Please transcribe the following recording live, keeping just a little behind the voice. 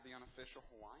official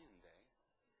Hawaiian Day.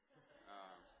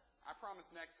 I promise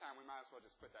next time we might as well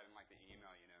just put that in like the email,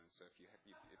 So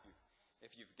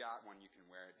if you've got one, you can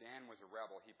wear it. Dan was a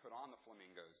rebel. He put on the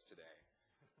flamingos today,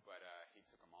 but he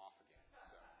took them off again.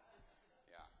 So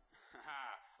yeah.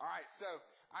 All right. So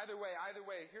either way,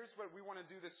 here's what we want to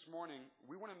do this morning.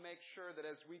 We want to make sure that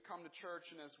as we come to church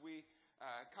and as we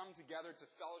come together to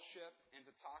fellowship and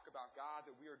to talk about God,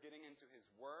 that we are getting into His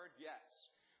Word, yes.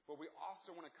 But we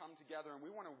also want to come together and we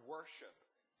want to worship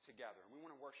together. And we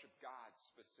want to worship God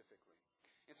specifically.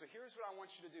 And so here's what I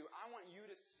want you to do. I want you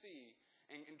to see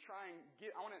and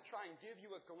I want to try and give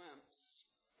you a glimpse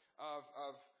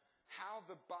of how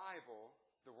the Bible,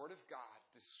 the Word of God,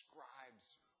 describes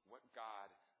what God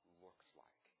looks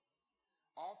like.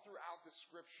 All throughout the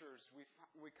Scriptures,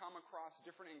 we come across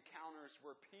different encounters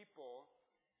where people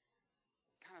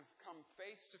kind of come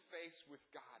face to face with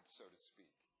God, so to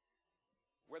speak.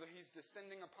 Whether He's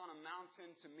descending upon a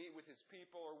mountain to meet with His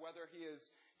people, or whether He is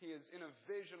in a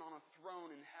vision on a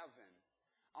throne in heaven.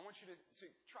 I want you to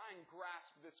try and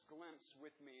grasp this glimpse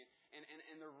with me.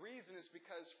 And the reason is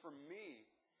because for me,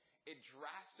 it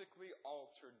drastically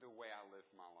altered the way I live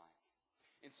my life.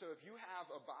 And so if you have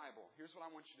a Bible, here's what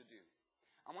I want you to do.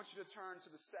 I want you to turn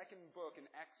to the second book in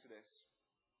Exodus.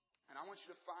 And I want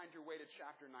you to find your way to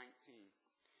chapter 19.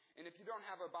 And if you don't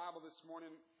have a Bible this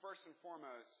morning, first and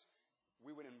foremost,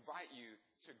 we would invite you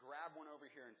to grab one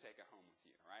over here and take it home with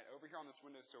you. All right? Over here on this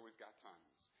windowsill, we've got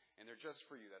tons. And they're just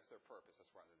for you. That's their purpose.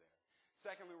 That's why they're there.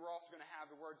 Secondly, we're also going to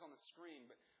have the words on the screen.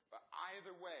 But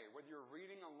either way, whether you're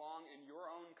reading along in your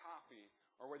own copy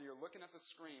or whether you're looking at the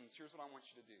screens, here's what I want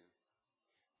you to do.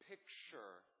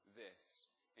 Picture this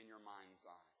in your mind's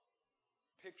eye.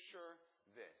 Picture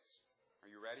this.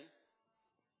 Are you ready?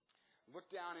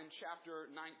 Look down in chapter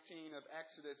 19 of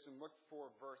Exodus and look for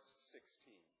verse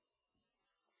 16.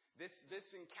 This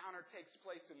encounter takes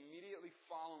place immediately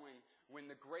following when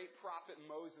the great prophet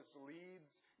Moses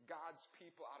leads God's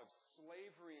people out of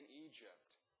slavery in Egypt,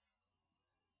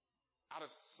 out of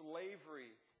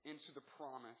slavery into the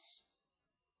promise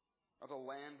of the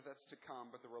land that's to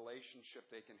come, but the relationship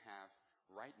they can have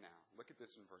right now. Look at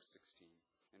this in verse 16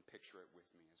 and picture it with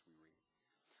me as we read.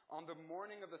 On the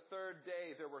morning of the third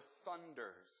day, there were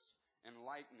thunders and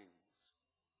lightnings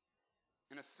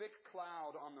and a thick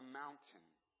cloud on the mountain,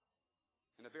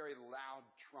 and a very loud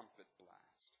trumpet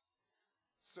blast,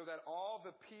 so that all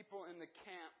the people in the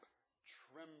camp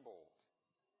trembled.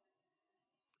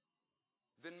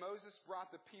 Then Moses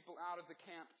brought the people out of the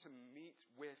camp to meet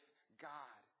with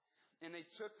God, and they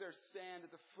took their stand at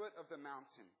the foot of the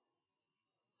mountain.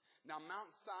 Now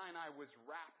Mount Sinai was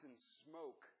wrapped in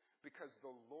smoke because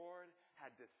the Lord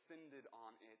had descended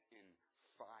on it in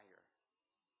fire.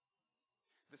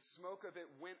 The smoke of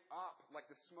it went up like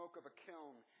the smoke of a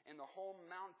kiln, and the whole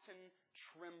mountain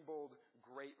trembled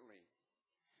greatly.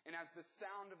 And as the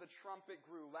sound of the trumpet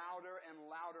grew louder and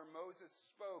louder, Moses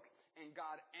spoke, and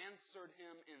God answered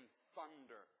him in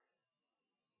thunder.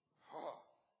 Oh.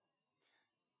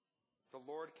 The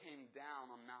Lord came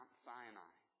down on Mount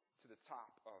Sinai to the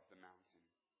top of the mountain.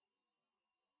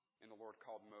 And the Lord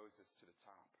called Moses to the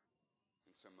top.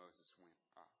 And so Moses went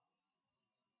up.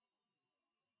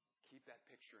 Keep that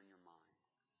picture in your mind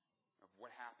of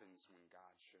what happens when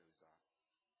God shows up.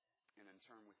 And then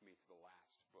turn with me to the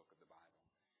last book of the Bible.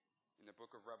 In the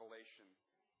book of Revelation,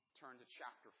 turn to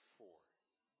chapter 4.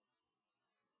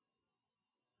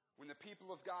 When the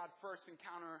people of God first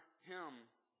encounter Him,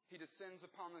 He descends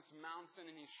upon this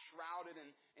mountain and He's shrouded in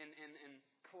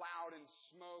cloud and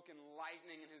smoke and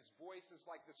lightning, and His voice is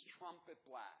like this trumpet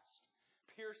blast,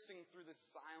 piercing through the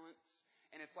silence.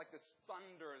 And it's like this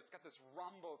thunder, it's got this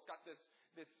rumble, it's got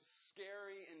this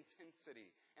scary intensity.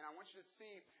 And I want you to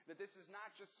see that this is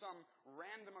not just some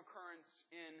random occurrence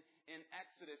in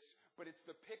Exodus, but it's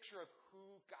the picture of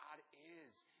who God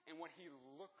is and what He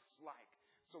looks like.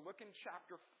 So look in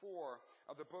chapter 4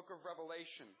 of the book of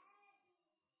Revelation.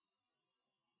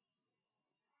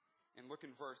 And look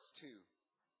in verse 2.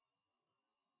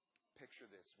 Picture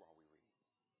this while we read.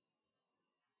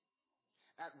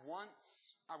 At once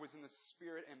I was in the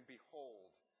Spirit, and behold,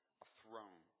 a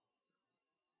throne.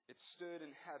 It stood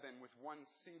in heaven with one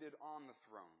seated on the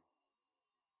throne.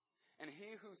 And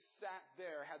He who sat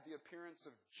there had the appearance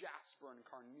of jasper and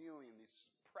carnelian, these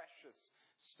precious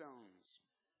stones.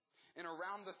 And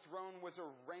around the throne was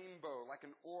a rainbow like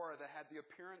an aura that had the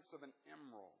appearance of an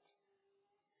emerald.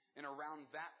 And around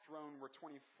that throne were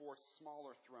 24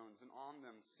 smaller thrones, and on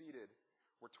them seated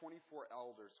were 24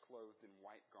 elders clothed in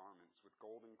white garments with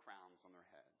golden crowns on their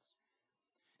heads.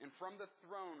 And from the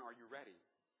throne, are you ready?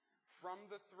 From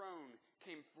the throne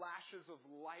came flashes of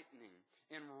lightning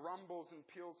and rumbles and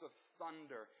peals of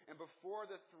thunder. And before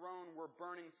the throne were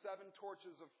burning 7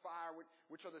 torches of fire,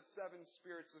 which are the 7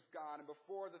 spirits of God. And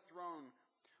before the throne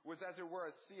was as it were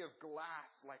a sea of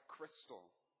glass like crystal.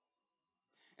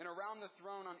 And around the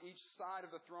throne, on each side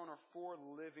of the throne, are 4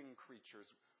 living creatures,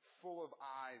 full of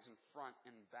eyes in front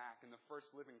and back. And the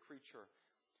first living creature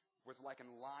was like a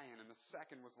lion, and the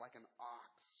second was like an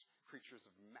ox, creatures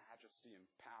of majesty and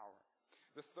power.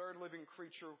 The third living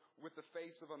creature with the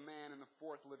face of a man, and the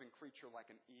fourth living creature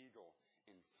like an eagle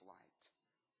in flight,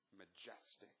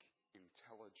 majestic,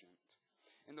 intelligent.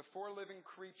 And the 4 living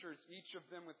creatures, each of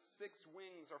them with 6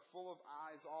 wings, are full of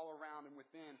eyes all around and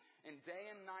within. And day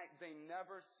and night they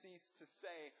never cease to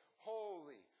say,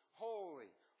 Holy, holy,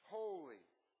 holy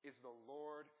is the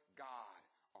Lord God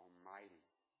Almighty,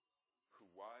 who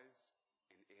was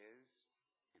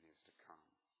and is to come.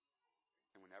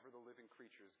 And whenever the living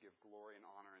creatures give glory and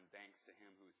honor and thanks to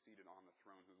him who is seated on the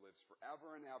throne, who lives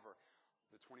forever and ever,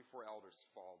 the 24 elders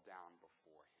fall down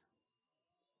before him.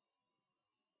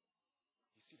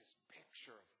 You see this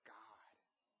picture of God.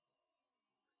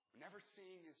 Never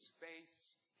seeing his face,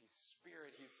 he's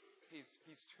spirit,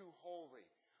 he's too holy.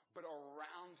 But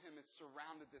around him is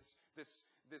surrounded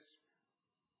this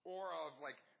aura of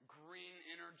like green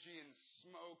energy and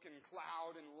smoke and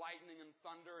cloud and lightning and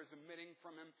thunder is emitting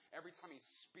from him. Every time he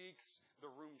speaks, the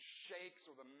room shakes,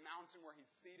 or the mountain where he's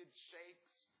seated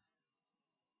shakes.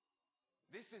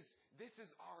 This is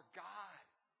our God.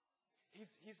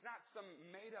 He's not some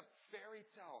made up fairy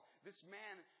tale. This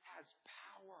man has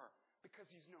power because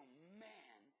he's no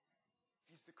man.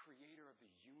 He's the creator of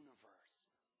the universe.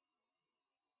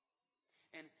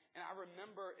 And I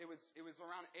remember it was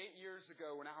around 8 years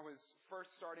ago when I was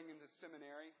first starting into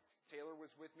seminary. Taylor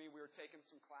was with me. We were taking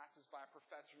some classes by a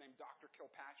professor named Dr.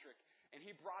 Kilpatrick. And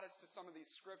he brought us to some of these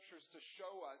scriptures to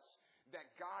show us that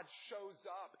God shows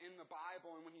up in the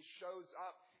Bible. And when he shows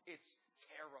up, it's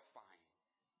terrifying.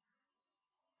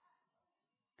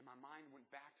 And my mind went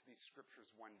back to these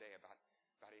scriptures one day about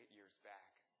 8 years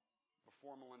back.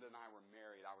 Before Melinda and I were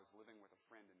married, I was living with a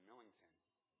friend in Millington.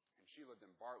 And she lived in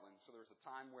Bartland. So there was a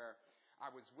time where I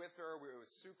was with her. It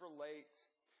was super late.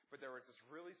 But there was this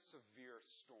really severe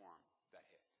storm that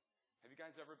hit. Have you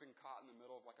guys ever been caught in the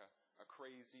middle of like a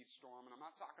crazy storm? And I'm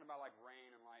not talking about like rain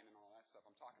and lightning and all that stuff.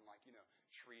 I'm talking like,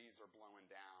 trees are blowing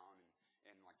down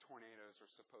and like tornadoes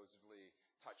are supposedly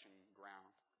touching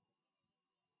ground.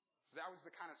 So that was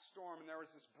the kind of storm, and there was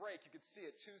this break. You could see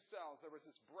it, 2 cells. There was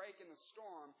this break in the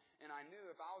storm, and I knew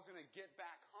if I was going to get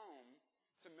back home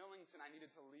to Millington, I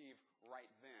needed to leave right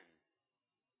then.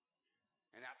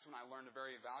 And that's when I learned a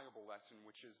very valuable lesson,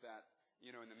 which is that,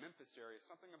 in the Memphis area,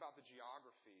 something about the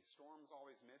geography. Storms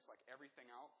always miss like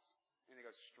everything else, and they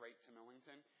go straight to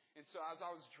Millington. And so as I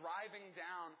was driving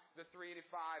down the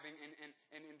 385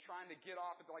 and trying to get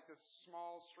off at like this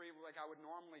small street like I would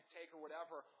normally take or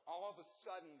whatever, all of a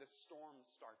sudden the storm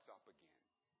starts up again.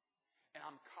 And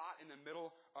I'm caught in the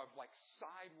middle of like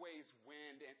sideways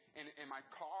wind, and my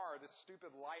car, this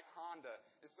stupid light Honda,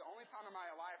 is the only time in my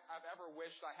life I've ever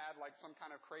wished I had like some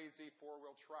kind of crazy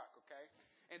 4-wheel truck, okay?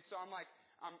 And so I'm like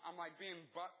being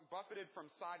buffeted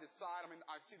from side to side. I mean,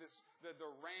 I see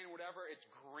the rain, whatever, it's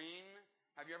green.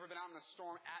 Have you ever been out in a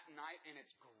storm at night and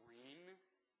it's green?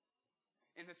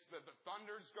 And the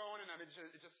thunder's going, and it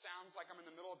just sounds like I'm in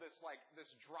the middle of this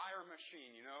dryer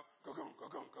machine, Go-gung,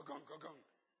 go-gung, go-gung, go-gung.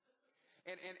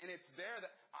 And it's there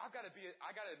that I got to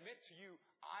admit to you,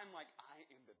 I am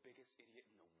the biggest idiot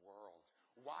in the world.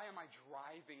 Why am I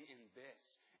driving in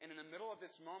this? And in the middle of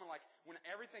this moment, like when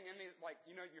everything in me,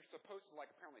 you're supposed to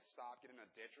apparently stop, get in a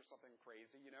ditch or something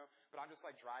crazy, but I'm just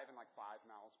driving 5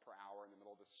 miles per hour in the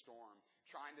middle of this storm,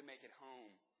 trying to make it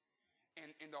home.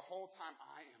 And the whole time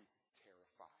I am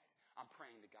terrified. I'm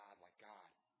praying to God, God,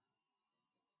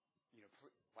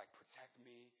 protect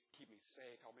me, keep me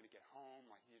safe, help me to get home,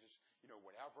 you just,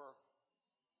 whatever.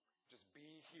 Just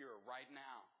be here right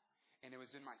now. And it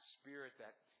was in my spirit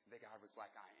that God was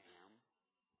like, I am.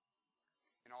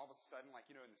 And all of a sudden,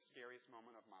 in the scariest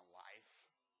moment of my life,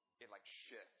 it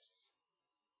shifts.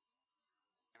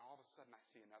 And all of a sudden I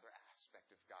see another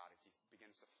aspect of God as he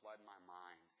begins to flood my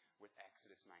mind with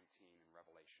Exodus 19 and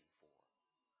Revelation 4.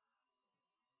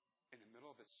 In the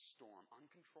middle of this storm,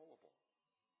 uncontrollable.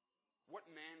 What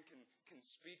man can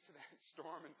speak to that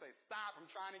storm and say, stop,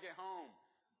 I'm trying to get home?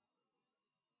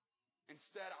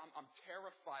 Instead, I'm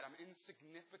terrified. I'm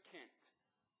insignificant.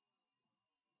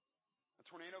 A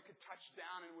tornado could touch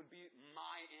down and it would be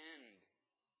my end.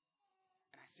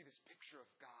 And I see this picture of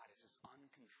God as this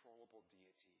uncontrollable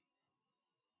deity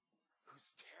who's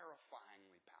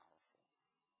terrifyingly powerful.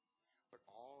 But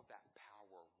all of that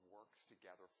power works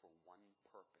together for one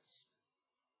purpose,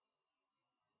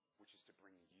 which is to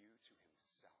bring you to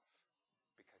himself,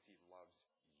 because he loves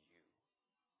you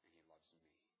and he loves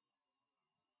me.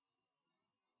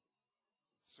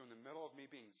 So in the middle of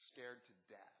me being scared to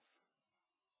death,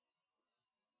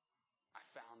 I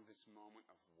found this moment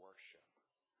of worship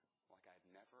like I'd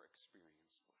never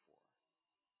experienced before.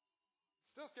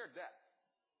 Still scared to death.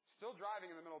 Still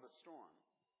driving in the middle of the storm.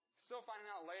 Still finding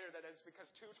out later that it's because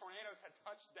 2 tornadoes had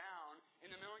touched down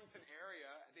in the Millington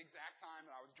area at the exact time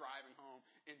that I was driving home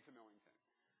into Millington.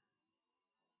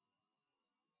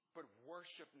 But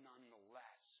worship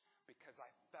nonetheless, because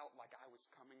I felt like I was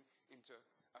coming into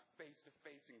a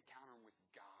face-to-face encounter with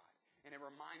God. And it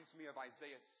reminds me of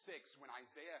Isaiah 6, when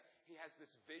Isaiah, he has this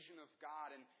vision of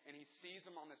God, and he sees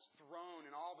him on this throne,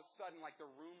 and all of a sudden, like the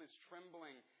room is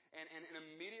trembling, and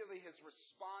immediately his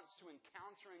response to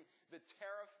encountering the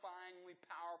terrifyingly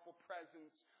powerful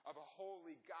presence of a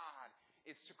holy God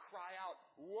is to cry out,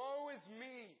 "Woe is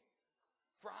me!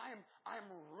 For I am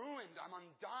ruined, I'm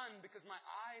undone, because my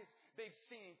eyes, they've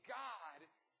seen God,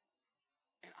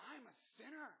 and I'm a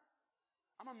sinner.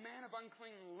 I'm a man of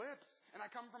unclean lips, and I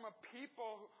come from a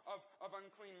people of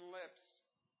unclean lips."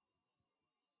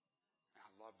 And I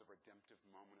love the redemptive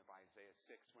moment of Isaiah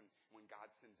 6 when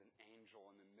God sends an angel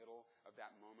in the middle of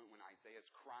that moment when Isaiah's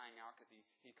crying out because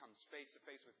he comes face to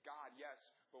face with God, yes,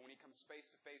 but when he comes face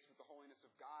to face with the holiness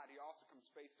of God, he also comes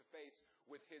face to face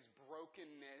with his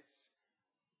brokenness.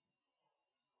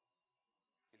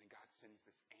 And then God sends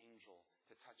this angel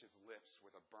to touch his lips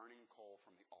with a burning coal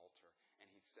from the altar. And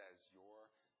he says, your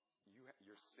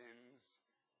sins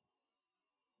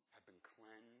have been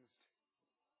cleansed.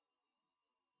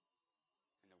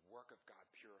 And the work of God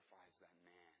purifies that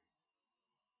man.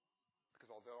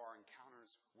 Because although our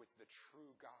encounters with the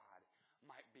true God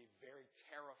might be very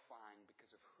terrifying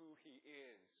because of who he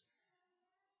is,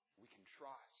 we can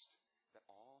trust that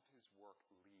all of his work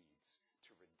leads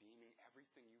to redeeming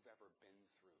everything you've ever been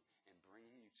through and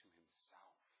bringing you to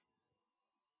himself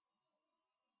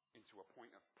into a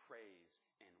point of praise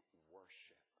and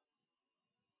worship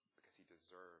because he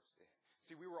deserves it.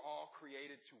 See, we were all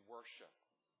created to worship.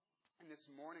 And this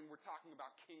morning we're talking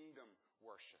about kingdom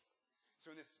worship.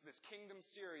 So in this kingdom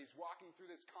series, walking through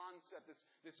this concept,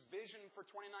 this vision for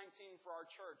 2019 for our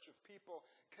church of people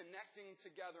connecting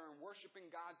together and worshiping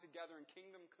God together in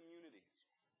kingdom communities.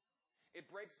 It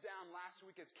breaks down last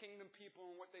week as kingdom people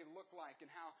and what they look like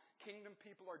and how kingdom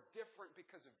people are different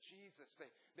because of Jesus.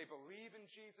 They believe in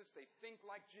Jesus, they think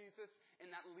like Jesus,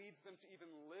 and that leads them to even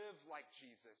live like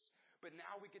Jesus. But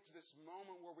now we get to this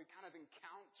moment where we kind of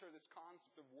encounter this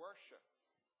concept of worship.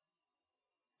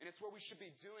 And it's what we should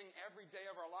be doing every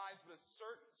day of our lives, but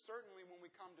certainly when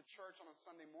we come to church on a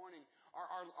Sunday morning,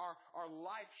 our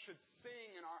life should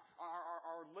sing and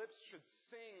our lips should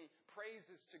sing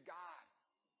praises to God.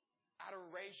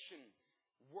 Adoration,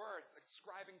 worth,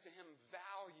 ascribing to him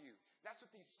value. That's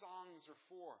what these songs are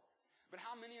for. But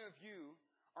how many of you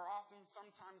are often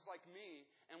sometimes like me,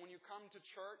 and when you come to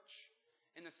church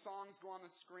and the songs go on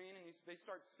the screen and they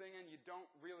start singing, you don't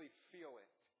really feel it?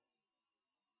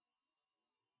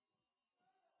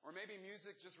 Or maybe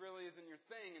music just really isn't your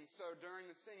thing, and so during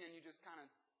the singing you just kind of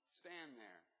stand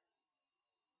there.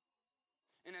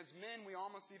 And as men, we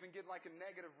almost even get like a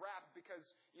negative rap because,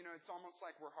 it's almost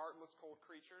like we're heartless, cold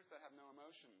creatures that have no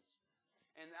emotions.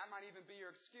 And that might even be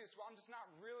your excuse. Well, I'm just not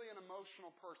really an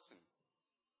emotional person.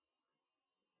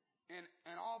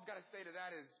 And all I've got to say to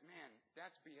that is, man,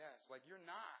 that's BS. Like, you're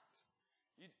not.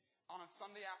 On a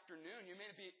Sunday afternoon, you may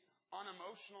be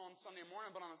unemotional on Sunday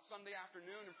morning, but on a Sunday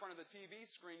afternoon in front of the TV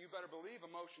screen, you better believe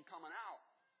emotion coming out.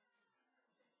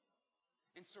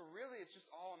 And so really, it's just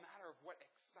all a matter of what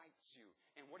excites you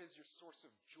and what is your source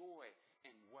of joy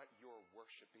and what you're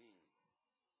worshiping.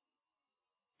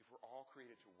 If we're all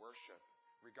created to worship,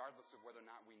 regardless of whether or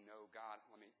not we know God,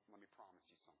 let me promise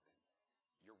you something.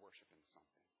 You're worshiping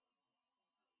something.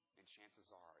 And chances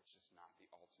are it's just not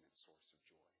the ultimate source of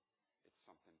joy. It's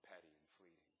something petty and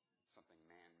fleeting, something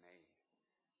man-made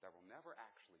that will never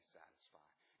actually satisfy.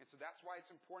 And so that's why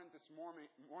it's important this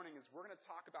morning is we're going to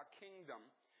talk about kingdom.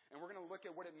 And we're going to look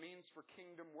at what it means for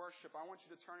kingdom worship. I want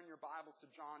you to turn in your Bibles to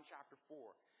John chapter 4,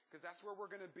 because that's where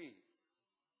we're going to be.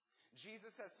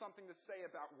 Jesus has something to say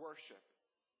about worship.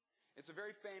 It's a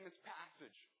very famous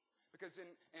passage, because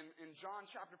in John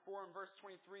chapter 4 and verse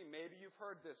 23, maybe you've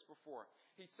heard this before.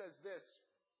 He says this,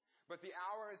 "But the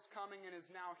hour is coming and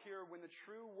is now here when the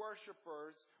true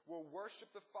worshipers will worship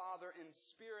the Father in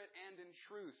spirit and in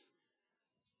truth."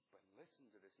 But listen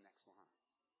to this next line.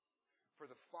 "For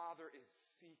the Father is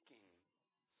seeking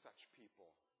such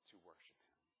people to worship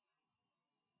him."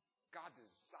 God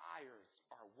desires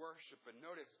our worship. But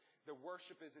notice, the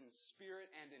worship is in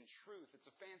spirit and in truth. It's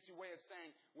a fancy way of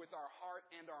saying with our heart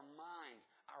and our mind,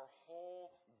 our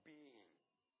whole being.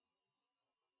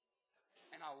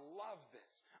 And I love this.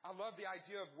 I love the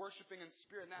idea of worshiping in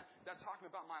spirit. And that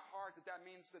talking about my heart, that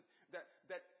means that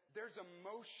there's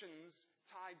emotions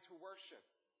tied to worship.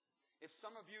 If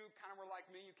some of you kind of were like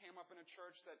me, you came up in a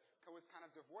church that was kind of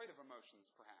devoid of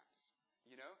emotions, perhaps.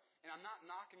 You know? And I'm not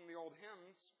knocking the old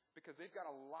hymns because they've got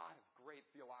a lot of great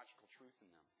theological truth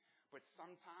in them. But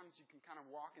sometimes you can kind of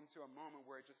walk into a moment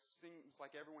where it just seems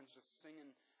like everyone's just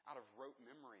singing out of rote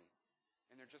memory.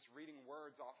 And they're just reading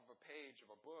words off of a page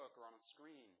of a book or on a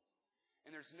screen.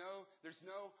 And there's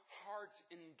no heart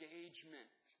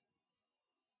engagement.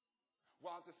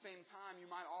 While at the same time,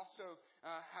 you might also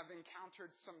have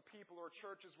encountered some people or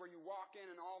churches where you walk in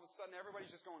and all of a sudden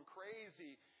everybody's just going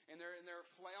crazy and they're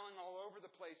flailing all over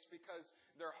the place because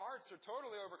their hearts are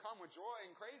totally overcome with joy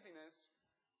and craziness.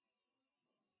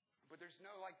 But there's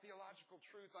no theological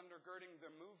truth undergirding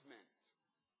the movement.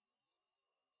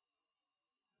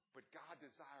 But God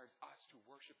desires us to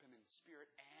worship Him in spirit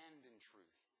and in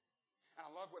truth. And I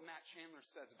love what Matt Chandler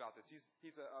says about this.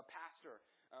 He's a pastor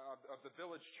of the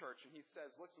Village Church, and he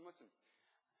says, listen,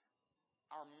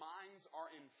 our minds are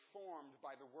informed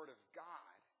by the Word of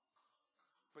God,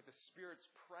 but the Spirit's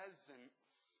presence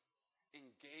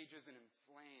engages and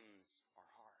inflames our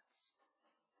hearts.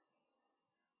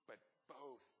 But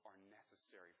both are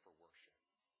necessary for worship.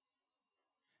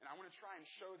 And I want to try and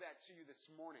show that to you this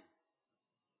morning.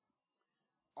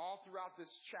 All throughout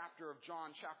this chapter of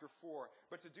John, chapter 4.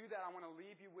 But to do that, I want to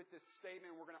leave you with this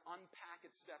statement. We're going to unpack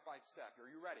it step by step.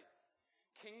 Are you ready?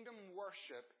 Kingdom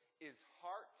worship is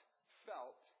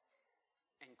heartfelt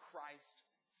and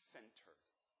Christ-centered.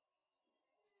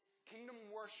 Kingdom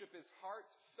worship is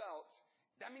heartfelt.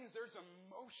 That means there's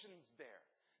emotions there.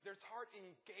 There's heart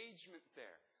engagement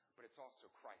there. But it's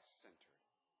also Christ-centered.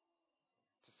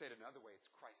 To say it another way, it's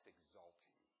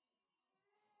Christ-exalting.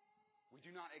 We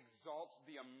do not exalt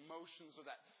the emotions or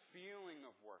that feeling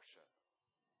of worship.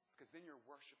 Because then you're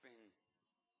worshiping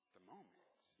the moment.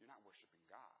 You're not worshiping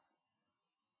God.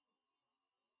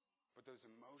 But those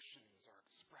emotions are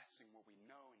expressing what we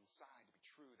know inside to be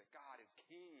true, that God is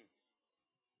King.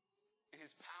 And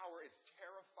His power is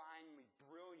terrifyingly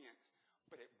brilliant,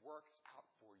 but it works out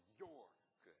for your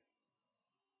good.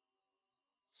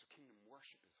 So kingdom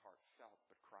worship is heartfelt,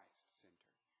 but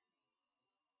Christ-centered.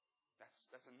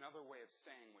 That's another way of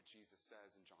saying what Jesus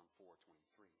says in John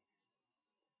 4:23.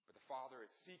 But the Father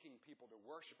is seeking people to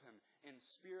worship Him in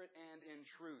spirit and in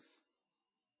truth.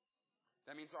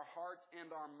 That means our heart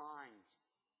and our mind.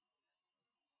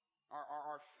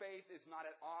 Our faith is not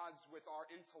at odds with our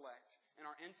intellect, and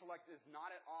our intellect is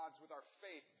not at odds with our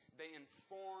faith. They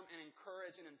inform and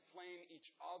encourage and inflame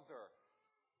each other.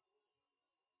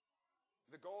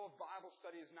 The goal of Bible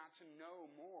study is not to know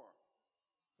more.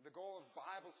 The goal of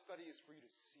Bible study is for you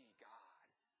to see God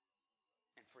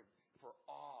and for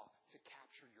awe to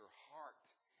capture your heart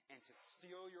and to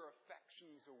steal your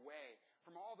affections away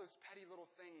from all those petty little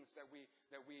things that we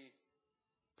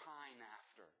pine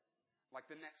after. Like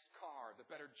the next car, the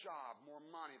better job, more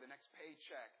money, the next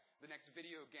paycheck, the next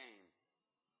video game.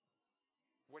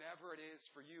 Whatever it is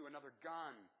for you, another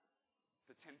gun,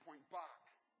 the 10-point buck,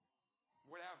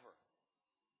 whatever.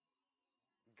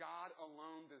 God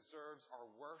alone deserves our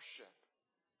worship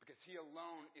because He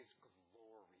alone is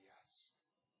glorious.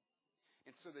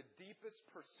 And so the deepest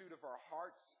pursuit of our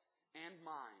hearts and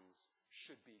minds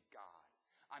should be God.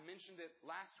 I mentioned it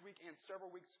last week and several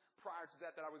weeks prior to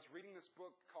that I was reading this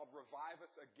book called Revive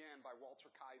Us Again by Walter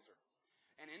Kaiser.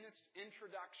 And in this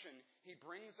introduction, he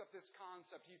brings up this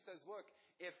concept. He says, look,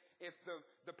 if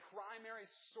the primary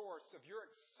source of your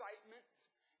excitement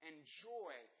and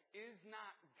joy is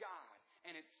not God,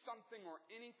 and it's something or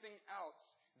anything else,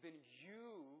 then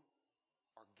you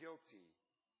are guilty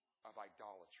of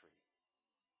idolatry.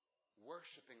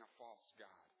 Worshiping a false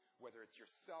god, whether it's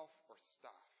yourself or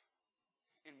stuff.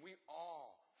 And we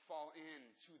all fall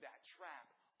into that trap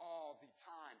all the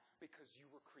time because you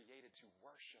were created to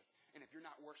worship. And if you're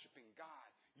not worshiping God,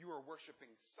 you are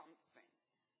worshiping something.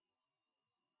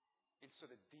 And so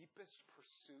the deepest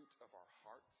pursuit of our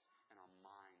hearts and our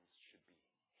minds should be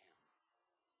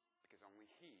because only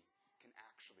He can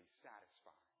actually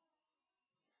satisfy.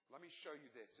 Let me show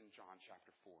you this in John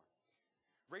chapter 4.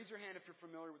 Raise your hand if you're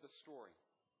familiar with the story.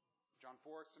 John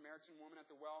 4, Samaritan woman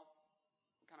at the well.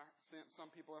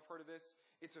 Some people have heard of this.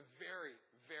 It's a very,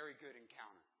 very good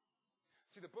encounter.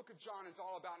 See, the book of John is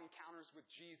all about encounters with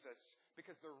Jesus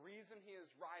because the reason he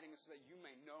is writing is so that you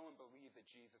may know and believe that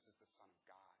Jesus is the Son of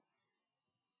God.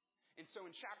 And so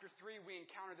in chapter 3, we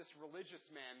encounter this religious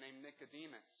man named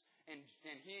Nicodemus. And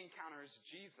he encounters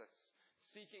Jesus,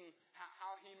 seeking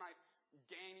how he might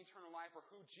gain eternal life or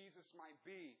who Jesus might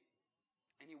be.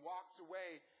 And he walks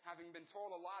away having been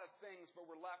told a lot of things, but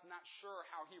we're left not sure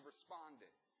how he responded.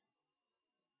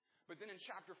 But then in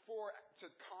chapter 4, to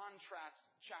contrast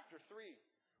chapter 3,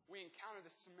 we encounter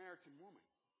the Samaritan woman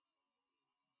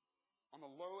on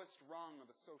the lowest rung of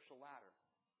the social ladder,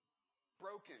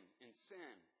 broken in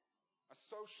sin, a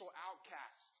social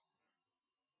outcast.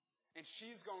 And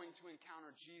she's going to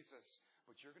encounter Jesus,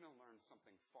 but you're going to learn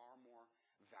something far more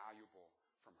valuable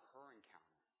from her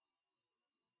encounter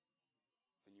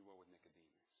than you will with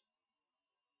Nicodemus.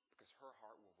 Because her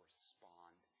heart will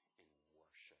respond in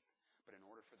worship. But in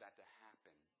order for that to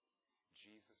happen,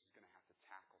 Jesus is going to have to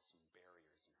tackle some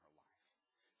barriers in her life.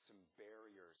 Some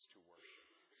barriers to worship.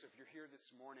 So if you're here this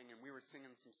morning and we were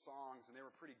singing some songs and they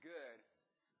were pretty good,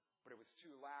 but it was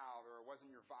too loud or it wasn't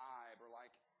your vibe or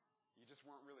like you just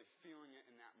weren't really feeling it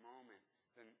in that moment,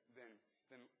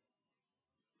 then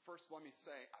first let me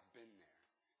say, I've been there.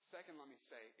 Second, let me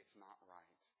say, it's not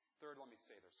right. Third, let me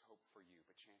say, there's hope for you.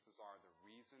 But chances are the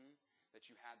reason that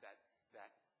you had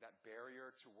that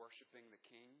barrier to worshiping the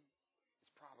King is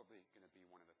probably going to be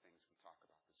one of the things we talk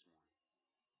about this morning.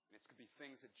 And it's going to be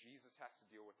things that Jesus has to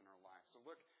deal with in our life. So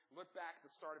look back at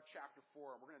the start of chapter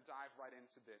 4. We're going to dive right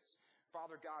into this.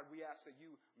 Father God, we ask that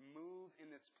you move in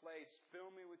this place.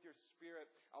 Fill me with your Spirit.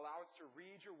 Allow us to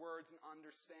read your words and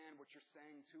understand what you're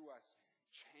saying to us.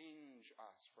 Change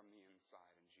us from the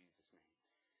inside in Jesus' name.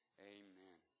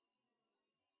 Amen.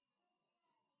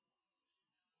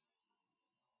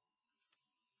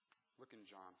 Look in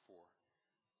John 4.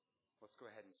 Let's go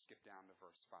ahead and skip down to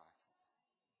verse 5.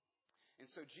 And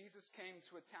so Jesus came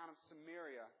to a town of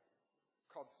Samaria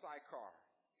called Sychar,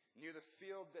 near the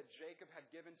field that Jacob had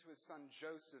given to his son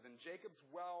Joseph. And Jacob's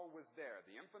well was there,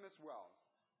 the infamous well.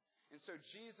 And so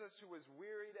Jesus, who was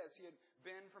wearied as he had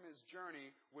been from his journey,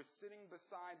 was sitting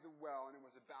beside the well, and it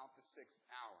was about the 6th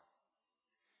hour.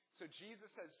 So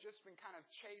Jesus has just been kind of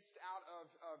chased out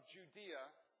of Judea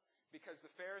because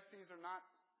the Pharisees are not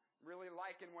really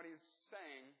liking what he's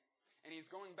saying. And he's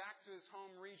going back to his home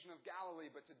region of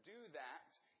Galilee. But to do that,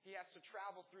 he has to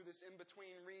travel through this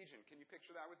in-between region. Can you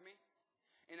picture that with me?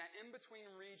 And that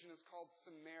in-between region is called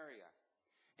Samaria.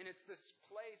 And it's this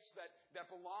place that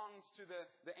belongs to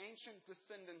the ancient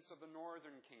descendants of the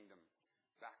northern kingdom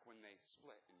back when they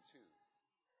split in two.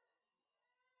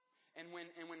 And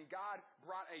when God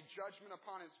brought a judgment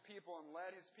upon his people and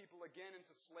led his people again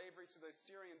into slavery to the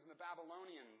Assyrians and the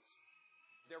Babylonians,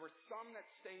 there were some that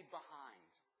stayed behind.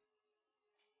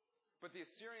 But the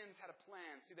Assyrians had a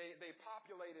plan. See, they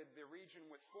populated the region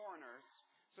with foreigners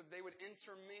so that they would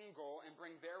intermingle and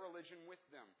bring their religion with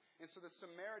them. And so the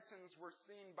Samaritans were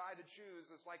seen by the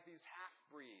Jews as like these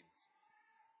half-breeds.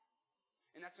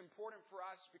 And that's important for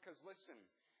us because, listen,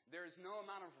 there is no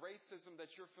amount of racism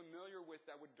that you're familiar with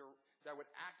that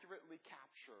would accurately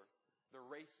capture the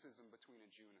racism between a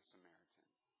Jew and a Samaritan.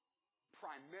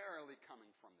 Primarily coming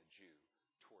from the Jew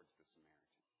towards the Samaritan.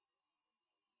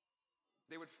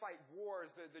 They would fight wars.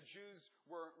 The Jews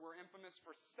were infamous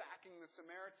for sacking the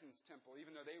Samaritans' temple,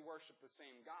 even though they worshiped the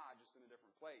same God, just in a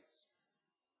different place.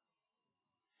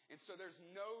 And so there's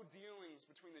no dealings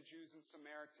between the Jews and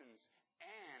Samaritans.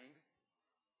 And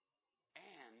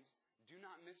do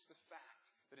not miss the fact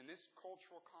that in this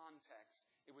cultural context,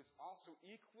 it was also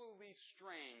equally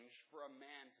strange for a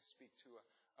man to speak to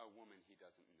a woman he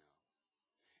doesn't know.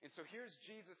 And so here's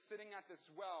Jesus sitting at this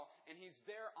well, and he's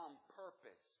there on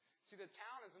purpose. See, the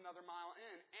town is another mile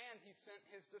in, and he sent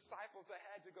his disciples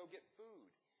ahead to go get food.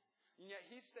 And yet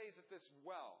he stays at this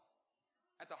well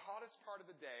at the hottest part of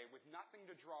the day with nothing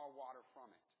to draw water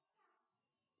from it.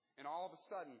 And all of a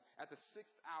sudden, at the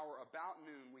 6th hour, about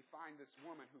noon, we find this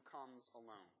woman who comes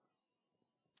alone,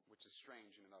 which is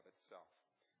strange in and of itself,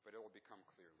 but it will become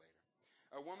clear later.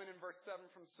 A woman in verse 7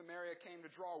 from Samaria came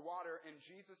to draw water, and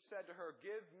Jesus said to her,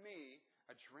 "Give me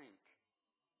a drink."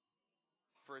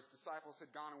 For his disciples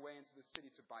had gone away into the city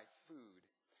to buy food.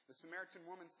 The Samaritan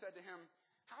woman said to him,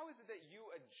 "How is it that you,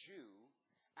 a Jew,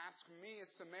 ask me, a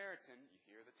Samaritan," you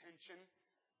hear the tension,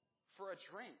 "for a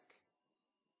drink?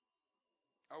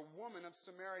 A woman of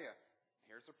Samaria."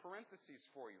 Here's a parenthesis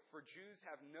for you. "For Jews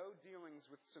have no dealings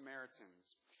with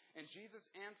Samaritans." And Jesus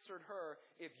answered her,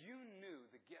 "If you knew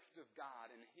the gift of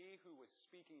God and he who was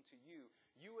speaking to you,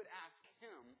 you would ask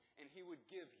him and he would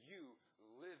give you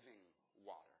living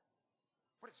water."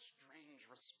 What a strange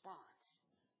response.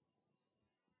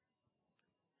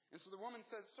 And so the woman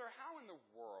says, "Sir, how in the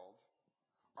world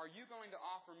are you going to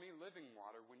offer me living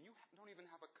water when you don't even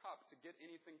have a cup to get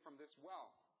anything from this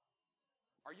well?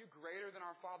 Are you greater than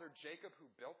our father Jacob who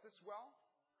built this well?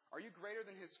 Are you greater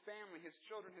than his family, his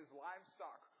children, his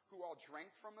livestock, who all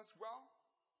drank from this well?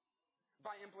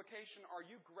 By implication, are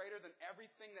you greater than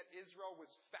everything that Israel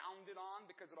was founded on,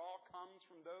 because it all comes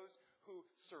from those who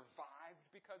survived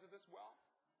because of this well?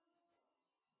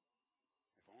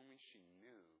 If only she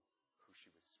knew who she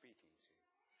was speaking to.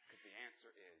 Because the answer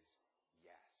is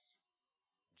yes.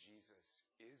 Jesus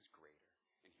is greater,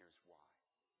 and here's why.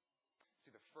 See,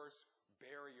 the first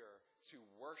barrier to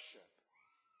worship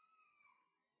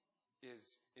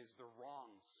is the wrong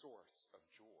source of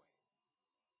joy.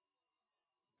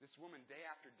 This woman, day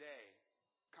after day,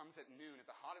 comes at noon, at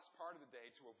the hottest part of the day,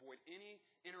 to avoid any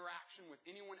interaction with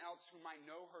anyone else who might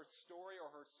know her story or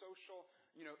her social,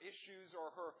 issues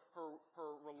or her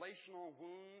relational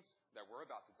wounds that we're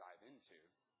about to dive into.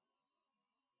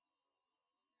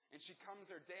 And she comes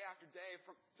there day after day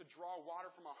to draw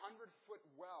water from a 100-foot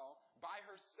well by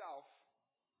herself,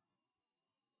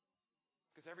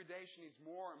 because every day she needs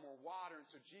more and more water. And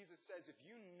so Jesus says, if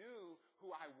you knew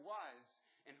who I was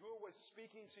and who was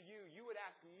speaking to you, you would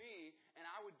ask me, and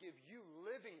I would give you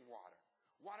living water.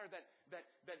 Water that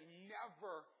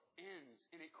never ends,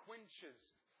 and it quenches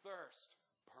thirst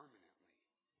permanently.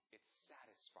 It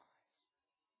satisfies.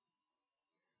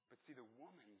 But see, the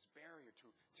woman's barrier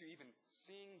to even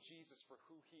seeing Jesus for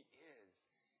who he is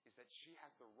that she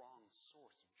has the wrong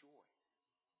source of joy.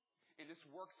 And this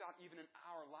works out even in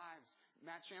our lives.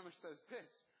 Matt Chandler says this: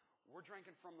 we're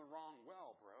drinking from the wrong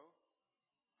well, bro.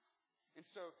 And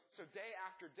so day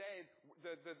after day,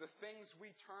 the things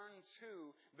we turn to,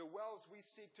 the wells we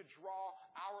seek to draw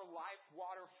our life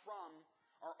water from,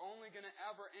 are only going to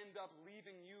ever end up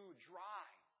leaving you dry.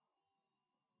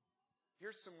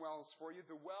 Here's some wells for you.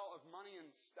 The well of money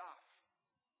and stuff.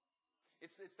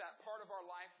 It's that part of our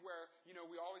life where,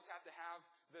 we always have to have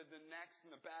the next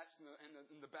and the best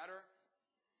and the better.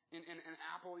 And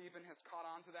Apple even has caught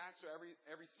on to that. So every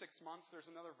 6 months there's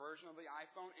another version of the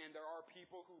iPhone, and there are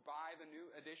people who buy the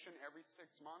new edition every 6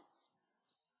 months.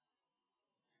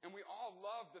 And we all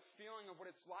love the feeling of what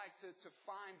it's like to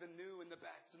find the new and the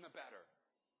best and the better.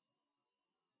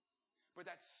 But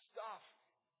that stuff,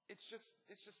 it's just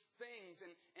things.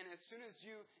 And as soon as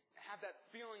you have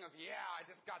that feeling of, I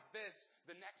just got this,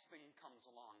 the next thing comes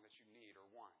along that you need or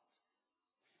want.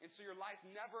 And so your life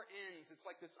never ends. It's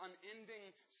like this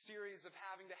unending series of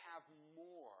having to have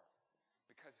more,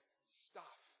 because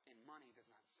stuff and money does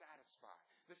not satisfy.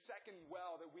 The second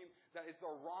well that is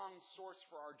the wrong source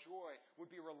for our joy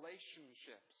would be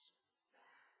relationships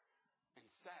and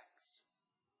sex.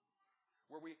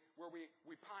 Where we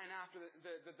pine after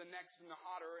the next and the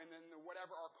hotter, and then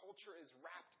whatever. Our culture is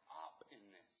wrapped up in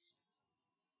this.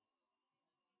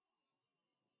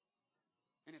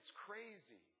 And it's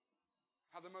crazy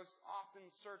how the most often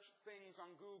searched things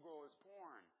on Google is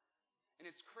porn. And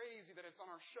it's crazy that it's on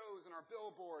our shows and our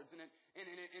billboards, and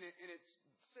it's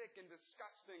sick and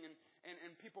disgusting,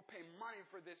 and people pay money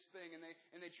for this thing, and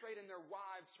they trade in their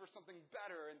wives for something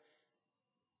better and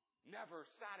never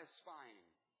satisfying.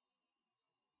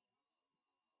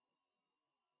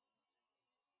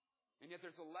 And yet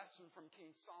there's a lesson from King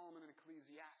Solomon in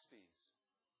Ecclesiastes.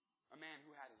 A man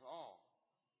who had it all.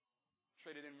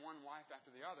 Traded in one wife after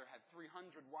the other, had 300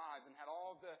 wives, and had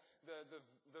all the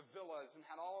villas, and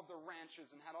had all of the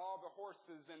ranches, and had all the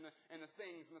horses, and the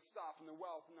things, and the stuff, and the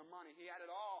wealth, and the money. He had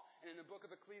it all. And in the book of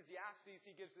Ecclesiastes,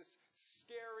 he gives this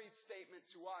scary statement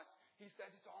to us. He says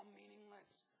it's all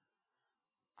meaningless.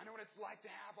 I know what it's like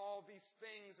to have all these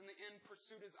things, and the end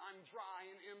pursuit is I'm dry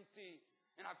and empty.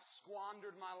 And I've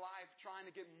squandered my life trying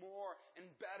to get more and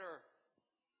better.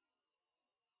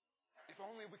 If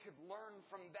only we could learn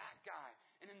from that guy.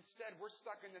 And instead, we're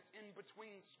stuck in this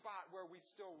in-between spot where we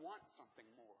still want something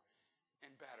more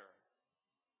and better.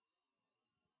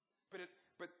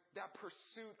 But that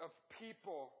pursuit of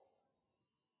people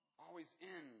always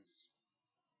ends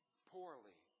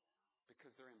poorly,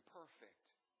 because they're imperfect.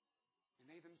 And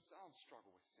they themselves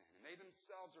struggle with sin. And they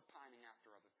themselves are pining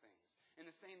after other things. And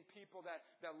the same people that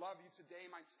love you today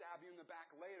might stab you in the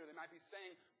back later. They might be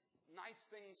saying nice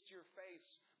things to your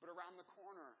face, but around the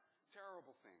corner,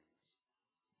 terrible things.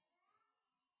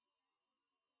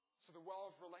 So the well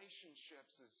of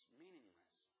relationships is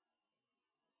meaningless.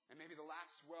 And maybe the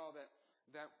last well that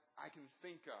I can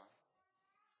think of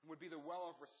would be the well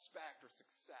of respect or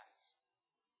success.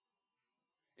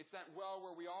 It's that well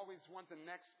where we always want the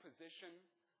next position,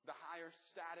 the higher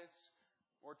status,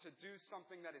 or to do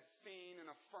something that is seen and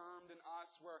affirmed in us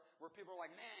where people are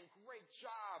like, man, great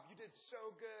job. You did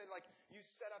so good. Like, you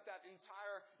set up that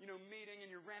entire, meeting and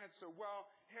you ran it so well.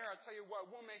 Here, I'll tell you what,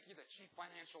 we'll make you the chief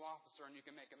financial officer and you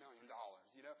can make $1 million,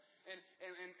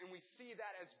 And we see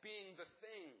that as being the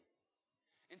thing.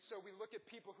 And so we look at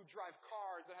people who drive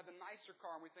cars that have the nicer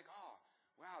car and we think, oh,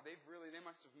 wow, they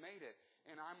must have made it,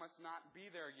 and I must not be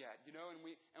there yet,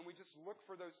 and we just look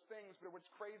for those things. But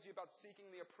what's crazy about seeking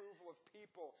the approval of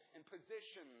people and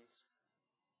positions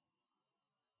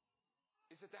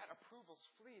is that approval's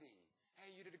fleeting.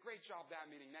 Hey, you did a great job that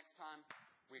meeting. Next time,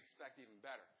 we expect even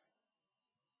better.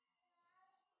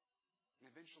 And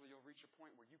eventually you'll reach a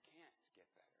point where you can't get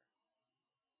better,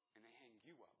 and they hang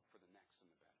you up for the next and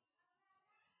the better.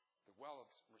 The well of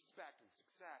respect and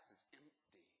success is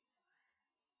empty.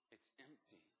 It's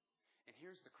empty. And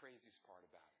here's the craziest part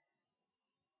about it.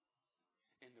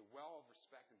 In the well of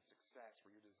respect and success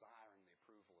where you're desiring the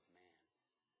approval of man,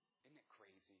 isn't it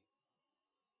crazy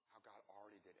how God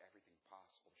already did everything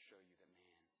possible to show you that,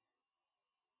 man,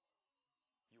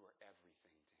 you are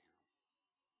everything to him.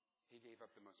 He gave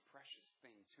up the most precious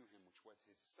thing to him, which was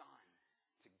his son,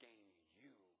 to gain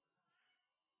you.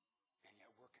 And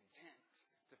yet we're content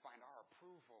to find our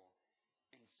approval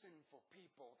in sinful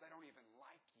people that don't even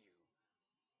like you.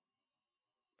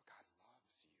 But God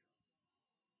loves you.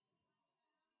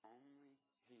 Only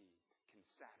he can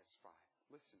satisfy.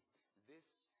 Listen, this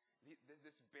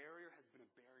barrier has been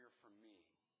a barrier for me.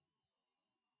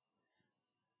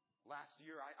 Last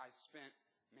year, I spent,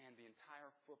 the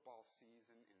entire football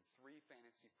season in 3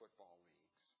 fantasy football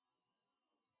leagues.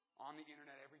 On the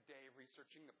internet every day,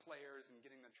 researching the players and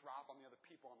getting the drop on the other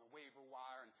people on the waiver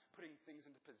wire and putting things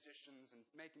into positions and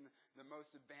making the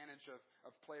most advantage of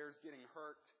players getting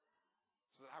hurt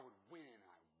so that I would win. And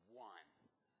I won.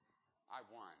 I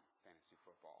won fantasy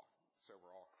football. So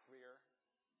we're all clear.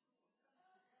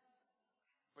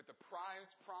 But the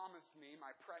prize promised me,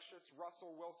 my precious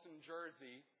Russell Wilson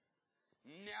jersey,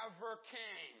 never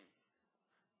came.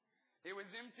 It was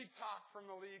empty talk from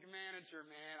the league manager,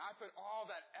 man. I put all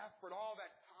that effort, all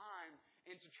that time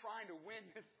into trying to win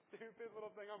this stupid little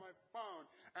thing on my phone.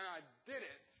 And I did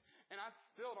it. And I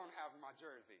still don't have my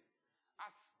jersey.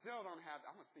 I'm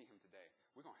going to see him today.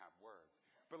 We're going to have words.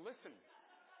 But listen,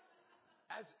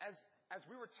 as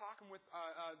we were talking with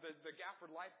the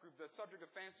Gafford Life Group, the subject of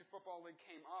Fantasy Football League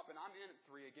came up, and I'm in at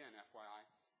 3 again, FYI.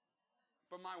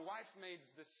 But my wife made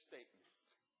this statement.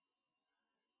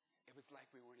 It was like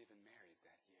we weren't even married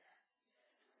that year.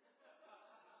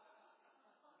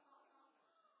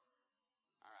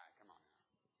 All right, come on now.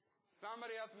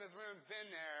 Somebody else in this room's been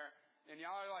there, and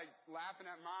y'all are like laughing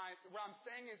at what I'm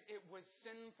saying is it was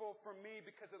sinful for me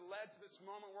because it led to this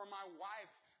moment where my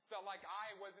wife felt like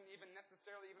I wasn't even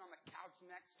necessarily even on the couch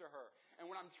next to her.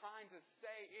 And what I'm trying to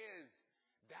say is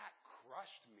that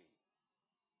crushed me.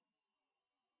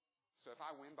 So if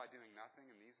I win by doing nothing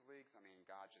in these leagues,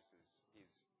 God just is,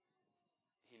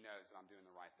 He knows that I'm doing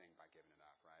the right thing by giving it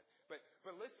up, right?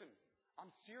 But listen,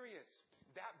 I'm serious.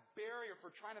 That barrier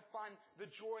for trying to find the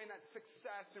joy in that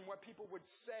success and what people would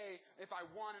say if I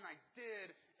won and I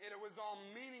did, it was all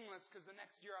meaningless because the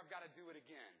next year I've got to do it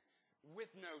again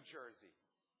with no jersey.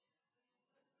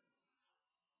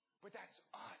 But that's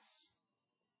us.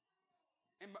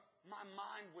 And my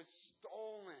mind was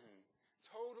stolen,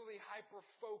 totally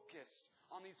hyper-focused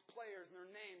on these players and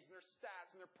their names and their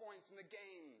stats and their points and the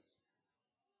games.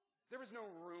 There was no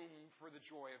room for the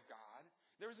joy of God.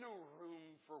 There was no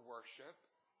room for worship.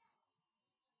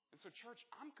 And so, church,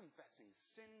 I'm confessing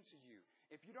sin to you.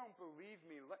 If you don't believe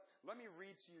me, let me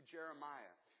read to you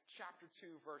Jeremiah chapter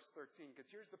 2, verse 13. Because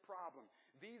here's the problem.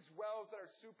 These wells that are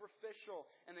superficial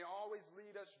and they always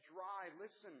lead us dry,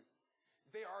 listen,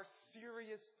 they are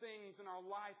serious things in our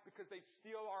life because they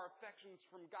steal our affections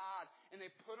from God and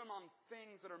they put them on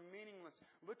things that are meaningless.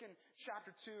 Look in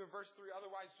chapter 2 verse 3.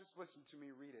 Otherwise, just listen to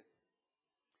me read it.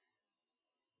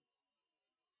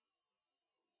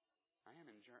 I am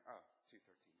in 2:13.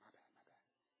 My bad.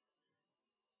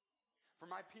 For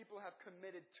my people have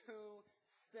committed 2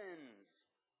 sins.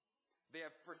 They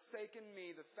have forsaken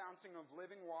me, the fountain of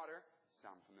living water.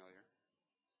 Sound familiar?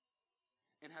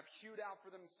 And have hewed out for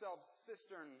themselves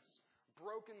cisterns,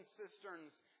 broken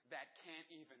cisterns that can't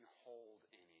even hold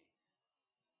any.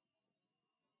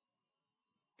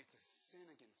 It's a sin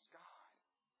against God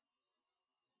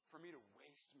for me to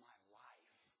waste my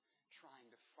life trying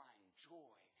to find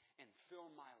joy and fill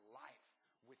my life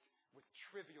with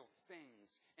trivial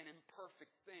things and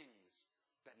imperfect things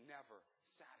that never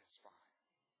satisfy.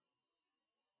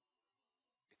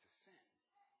 It's a sin.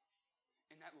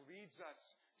 And that leads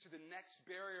us to the next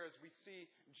barrier as we see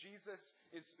Jesus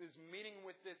is meeting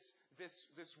with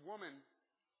this woman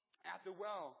at the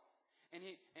well. And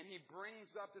he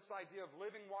brings up this idea of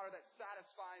living water that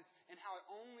satisfies and how it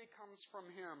only comes from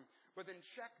Him. But then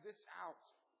check this out.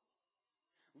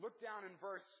 Look down in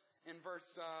verse,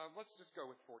 let's just go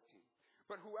with 14.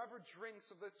 But whoever drinks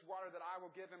of this water that I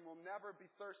will give him will never be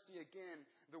thirsty again.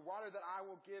 The water that I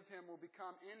will give him will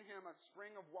become in him a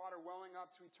spring of water welling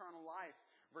up to eternal life.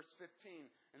 Verse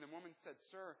 15. And the woman said,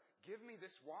 Sir, give me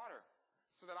this water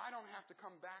so that I don't have to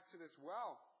come back to this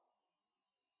well.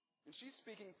 And she's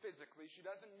speaking physically. She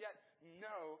doesn't yet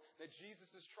know that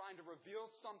Jesus is trying to reveal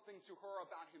something to her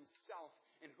about Himself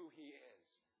and who He is.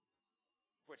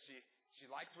 But she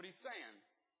likes what He's saying.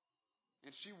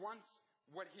 And she wants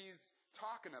what He's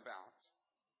talking about.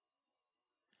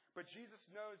 But Jesus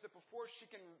knows that before she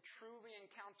can truly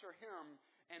encounter Him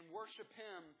and worship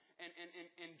Him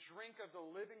and drink of the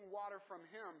living water from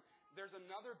Him, there's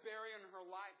another barrier in her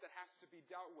life that has to be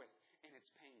dealt with, and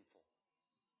it's painful.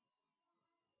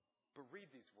 But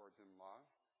read these words in love,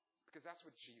 because that's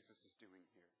what Jesus is doing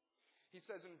here. He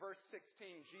says in verse 16,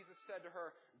 Jesus said to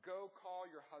her, Go call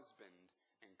your husband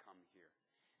and come here.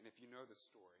 And if you know the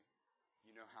story,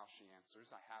 you know how she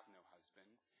answers, I have no husband.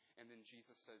 And then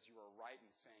Jesus says, you are right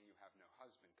in saying you have no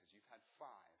husband because you've had 5.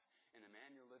 And the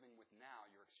man you're living with now,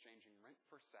 you're exchanging rent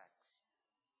for sex.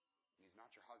 And he's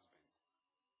not your husband.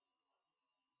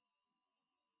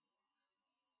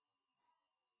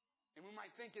 And we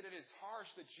might think that it is harsh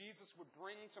that Jesus would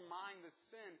bring to mind the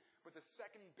sin, but the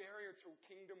second barrier to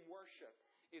kingdom worship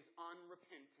is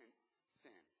unrepentant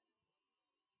sin.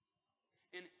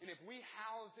 And if we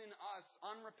house in us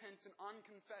unrepentant,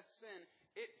 unconfessed sin,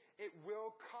 it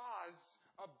will cause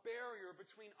a barrier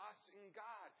between us and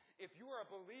God. If you are a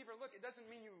believer, look, it doesn't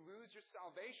mean you lose your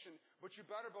salvation, but you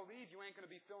better believe you ain't going to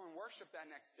be feeling worship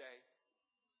that next day.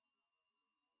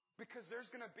 Because there's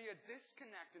going to be a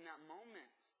disconnect in that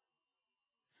moment.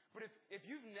 But if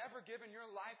you've never given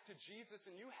your life to Jesus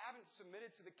and you haven't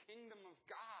submitted to the kingdom of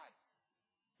God,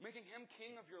 making Him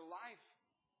king of your life,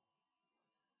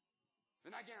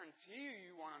 then I guarantee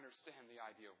you won't understand the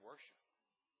idea of worship.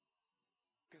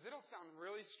 Because it'll sound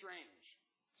really strange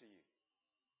to you.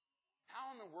 How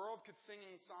in the world could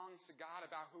singing songs to God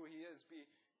about who He is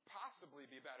possibly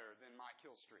be better than my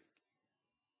kill streak?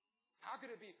 How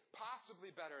could it be possibly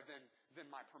better than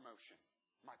my promotion,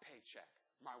 my paycheck,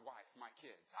 my wife, my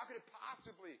kids? How could it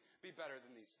possibly be better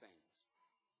than these things?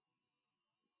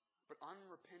 But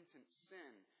unrepentant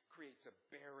sin creates a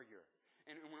barrier.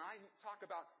 And when I talk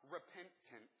about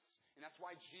repentance, and that's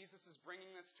why Jesus is bringing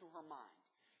this to her mind,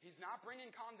 He's not bringing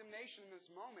condemnation in this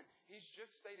moment. He's just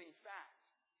stating fact.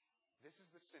 This is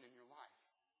the sin in your life.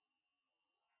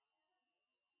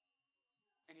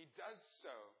 And He does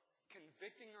so,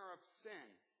 convicting her of sin,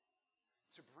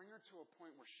 to bring her to a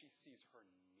point where she sees her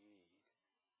need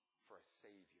for a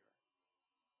Savior.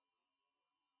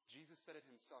 Jesus said it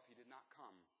Himself, He did not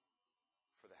come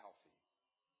for the healthy.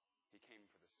 He came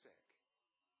for the sick.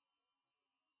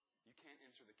 You can't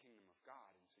enter the kingdom of God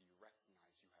until you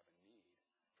recognize you have a need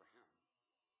for Him.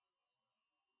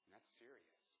 And that's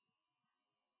serious.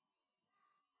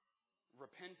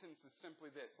 Repentance is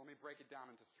simply this. Let me break it down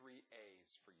into 3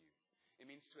 A's for you. It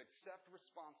means to accept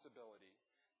responsibility,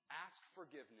 ask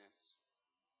forgiveness,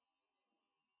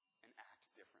 and act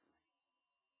differently.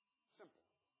 Simple.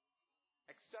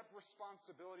 Accept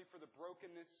responsibility for the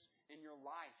brokenness in your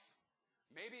life.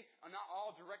 Maybe not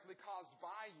all directly caused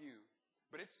by you,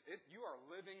 but you are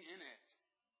living in it.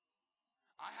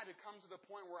 I had to come to the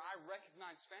point where I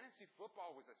recognized fantasy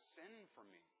football was a sin for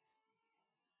me.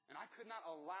 And I could not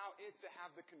allow it to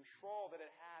have the control that it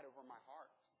had over my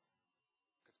heart.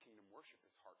 Because kingdom worship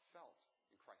is heartfelt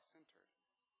and Christ-centered.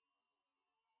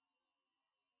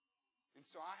 And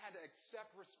so I had to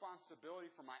accept responsibility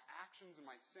for my actions and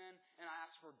my sin, and I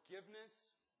asked forgiveness,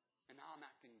 and now I'm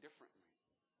acting differently.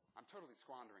 I'm totally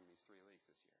squandering these 3 weeks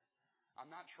this year. I'm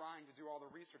not trying to do all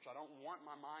the research. I don't want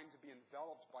my mind to be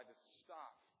enveloped by this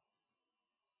stuff.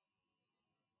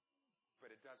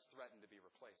 But it does threaten to be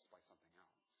replaced by something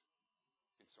else.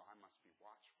 And so I must be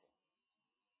watchful.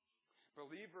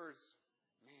 Believers,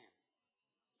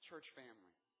 church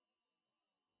family,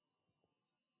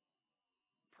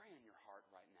 pray in your heart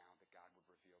right now that God would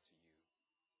reveal to you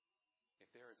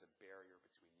if there is a barrier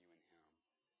between you and Him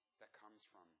that comes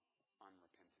from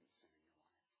unrepentant sin in your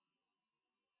life.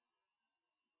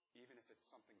 Even if it's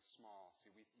something small.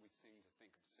 See, we seem to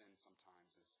think of sin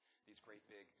sometimes as these great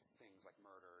big things like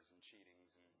murders and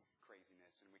cheatings and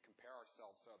craziness. And we compare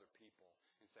ourselves to other people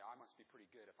and say, I must be pretty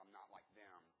good if I'm not like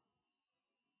them.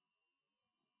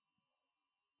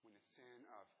 When the sin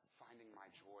of finding my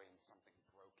joy in something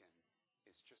broken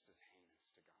is just as heinous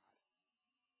to God.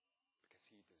 Because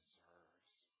he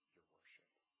deserves your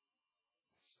worship.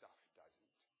 The stuff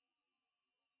doesn't.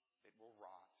 It will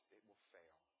rot, it will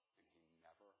fail, and he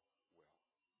never will.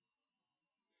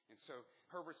 And so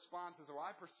her response is, well,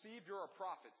 I perceive you're a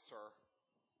prophet, sir.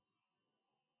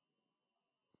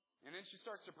 And then she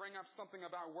starts to bring up something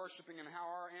about worshiping and how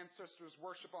our ancestors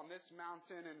worship on this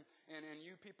mountain, and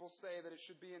you people say that it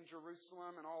should be in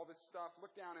Jerusalem and all this stuff.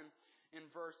 Look down in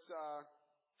verse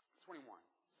 21.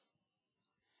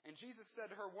 And Jesus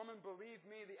said to her, Woman, believe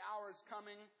me, the hour is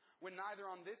coming when neither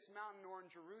on this mountain nor in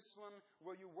Jerusalem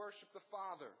will you worship the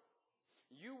Father.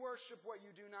 You worship what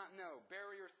you do not know.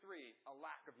 Barrier 3, a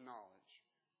lack of knowledge.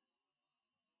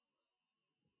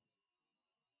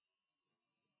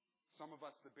 Some of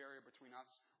us, the barrier between us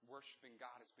worshiping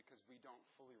God is because we don't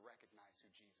fully recognize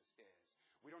who Jesus is.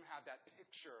 We don't have that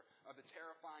picture of the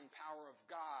terrifying power of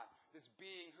God, this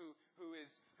being who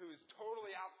is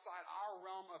totally outside our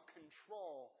realm of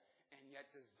control and yet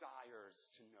desires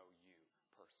to know you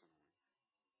personally.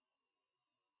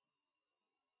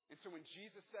 And so when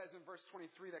Jesus says in verse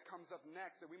 23 that comes up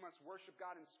next that we must worship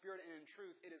God in spirit and in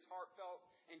truth, it is heartfelt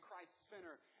and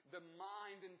Christ-centered. The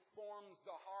mind informs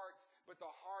the heart, but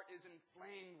the heart is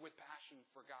inflamed with passion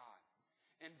for God.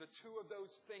 And the two of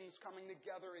those things coming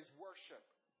together is worship.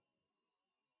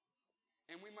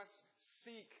 And we must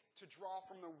seek to draw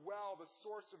from the well, the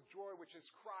source of joy, which is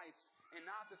Christ, and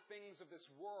not the things of this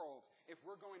world, if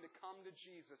we're going to come to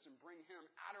Jesus and bring him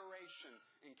adoration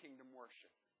in kingdom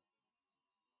worship.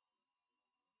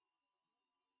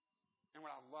 And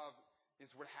what I love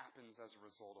is what happens as a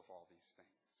result of all these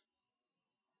things.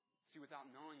 See,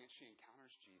 without knowing it, she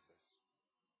encounters Jesus.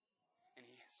 And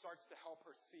he starts to help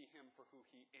her see him for who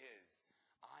he is.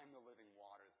 I am the living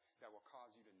water that will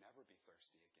cause you to never be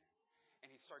thirsty again.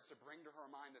 And he starts to bring to her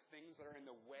mind the things that are in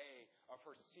the way of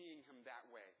her seeing him that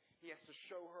way. He has to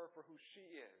show her for who she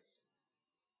is.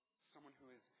 Someone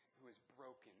who is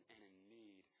broken and in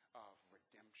need of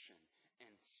redemption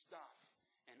and stuff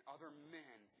and other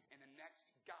men. And the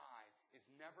next guy is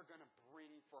never going to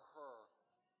bring for her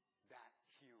that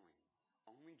healing.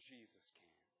 Only Jesus can.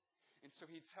 And so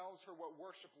he tells her what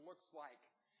worship looks like.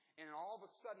 And all of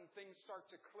a sudden, things start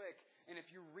to click. And if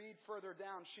you read further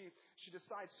down, she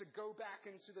decides to go back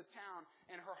into the town.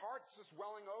 And her heart's just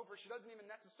welling over. She doesn't even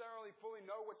necessarily fully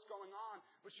know what's going on.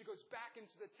 But she goes back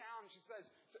into the town. She says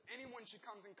to anyone she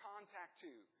comes in contact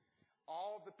to,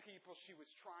 all the people she was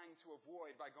trying to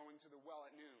avoid by going to the well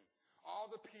at noon. All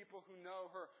the people who know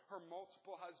her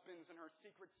multiple husbands and her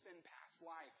secret sin past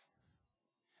life.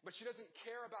 But she doesn't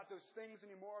care about those things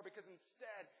anymore because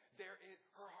instead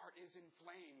her heart is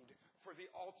inflamed for the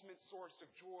ultimate source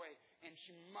of joy, and she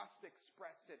must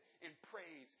express it in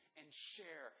praise and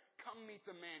share. Come meet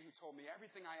the man who told me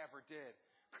everything I ever did.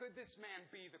 Could this man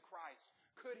be the Christ?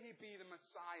 Could he be the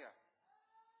Messiah?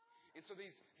 And so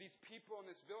these people in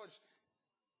this village,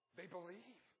 they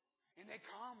believe. And they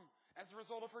come as a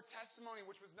result of her testimony,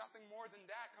 which was nothing more than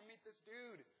that. Come meet this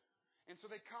dude. And so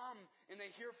they come and they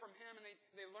hear from him and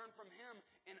they learn from him.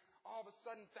 And all of a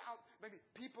sudden, maybe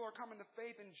people are coming to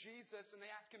faith in Jesus, and they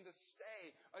ask him to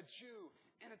stay, a Jew,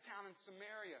 in a town in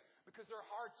Samaria, because their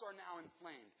hearts are now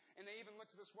inflamed. And they even look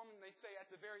to this woman and they say at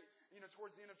the very,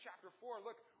 towards the end of chapter 4,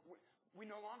 look, we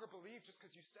no longer believe just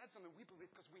because you said something. We believe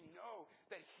because we know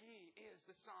that he is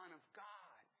the Son of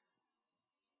God.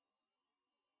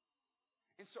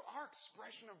 And so our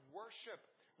expression of worship,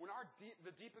 when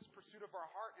the deepest pursuit of our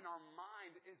heart and our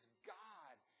mind is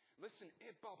God, listen,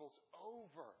 it bubbles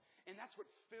over. And that's what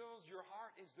fills your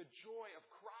heart is the joy of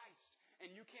Christ.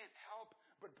 And you can't help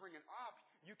but bring it up.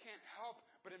 You can't help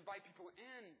but invite people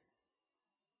in.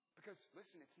 Because,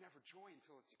 listen, it's never joy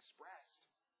until it's expressed.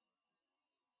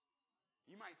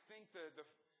 You might think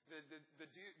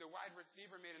the wide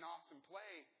receiver made an awesome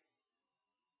play,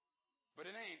 but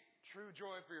it ain't true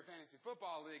joy for your fantasy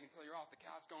football league until you're off the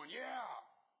couch going, yeah!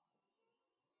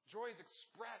 Joy is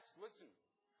expressed. Listen,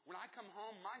 when I come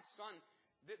home, my son,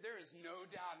 there is no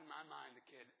doubt in my mind the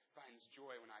kid finds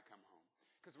joy when I come home.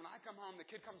 Because when I come home, the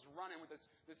kid comes running with this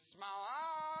smile.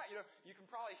 You can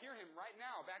probably hear him right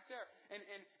now back there. And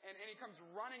he comes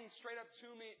running straight up to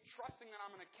me, trusting that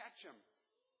I'm going to catch him.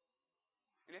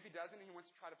 And if he doesn't, he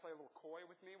wants to try to play a little coy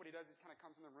with me. What he does is he kind of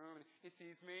comes in the room and he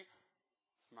sees me,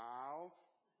 smiles,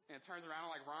 and turns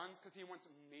around and runs because he wants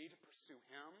me to pursue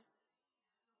him.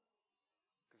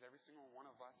 Because every single one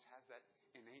of us has that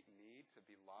innate need to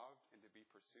be loved and to be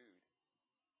pursued.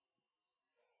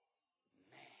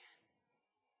 Man,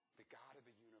 the God of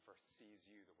the universe sees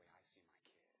you the way I see my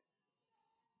kid.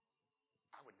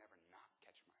 I would never not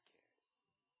catch my kid.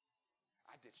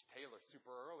 I ditched Taylor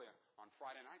super early on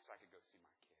Friday night so I could go see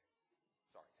my kid.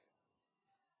 Sorry, Taylor.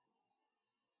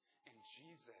 And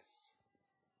Jesus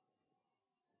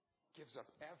gives up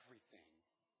everything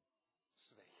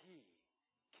so that he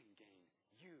can gain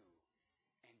you.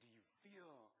 And do you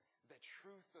feel the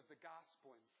truth of the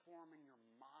gospel informing your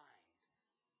mind,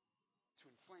 to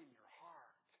inflame your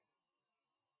heart,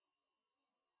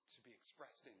 to be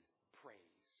expressed in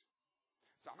praise?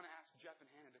 So I'm going to ask Jeff and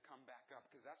Hannah to come back up,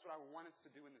 because that's what I want us to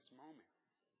do in this moment.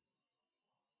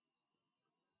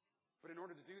 But in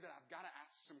order to do that, I've got to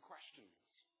ask some questions.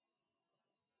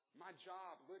 My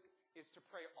job, look, is to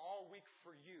pray all week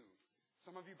for you.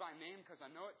 Some of you by name because I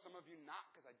know it, some of you not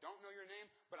because I don't know your name,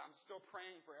 but I'm still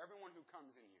praying for everyone who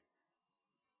comes in here.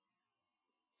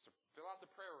 So fill out the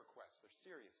prayer requests. They're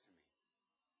serious to me.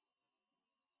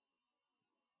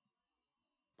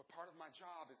 But part of my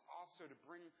job is also to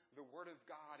bring the Word of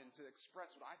God and to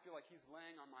express what I feel like He's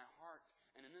laying on my heart.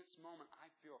 And in this moment, I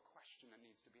feel a question that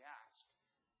needs to be asked.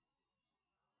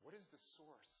 What is the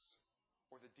source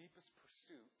or the deepest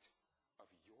pursuit of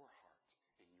your heart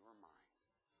and your mind?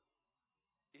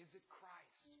 Is it Christ?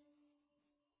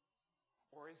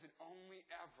 Or is it only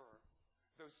ever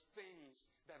those things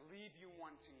that leave you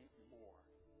wanting more?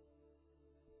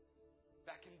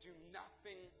 That can do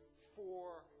nothing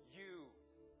for you.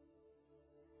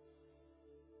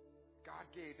 God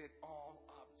gave it all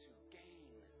up to gain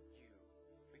you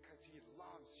because He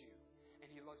loves you.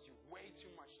 And He loves you way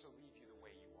too much to leave you the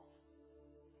way you are.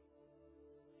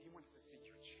 He wants to see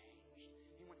you changed.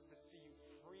 He wants to see you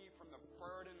free from the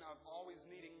burden of always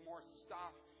needing more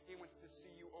stuff. He wants to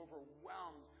see you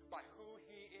overwhelmed by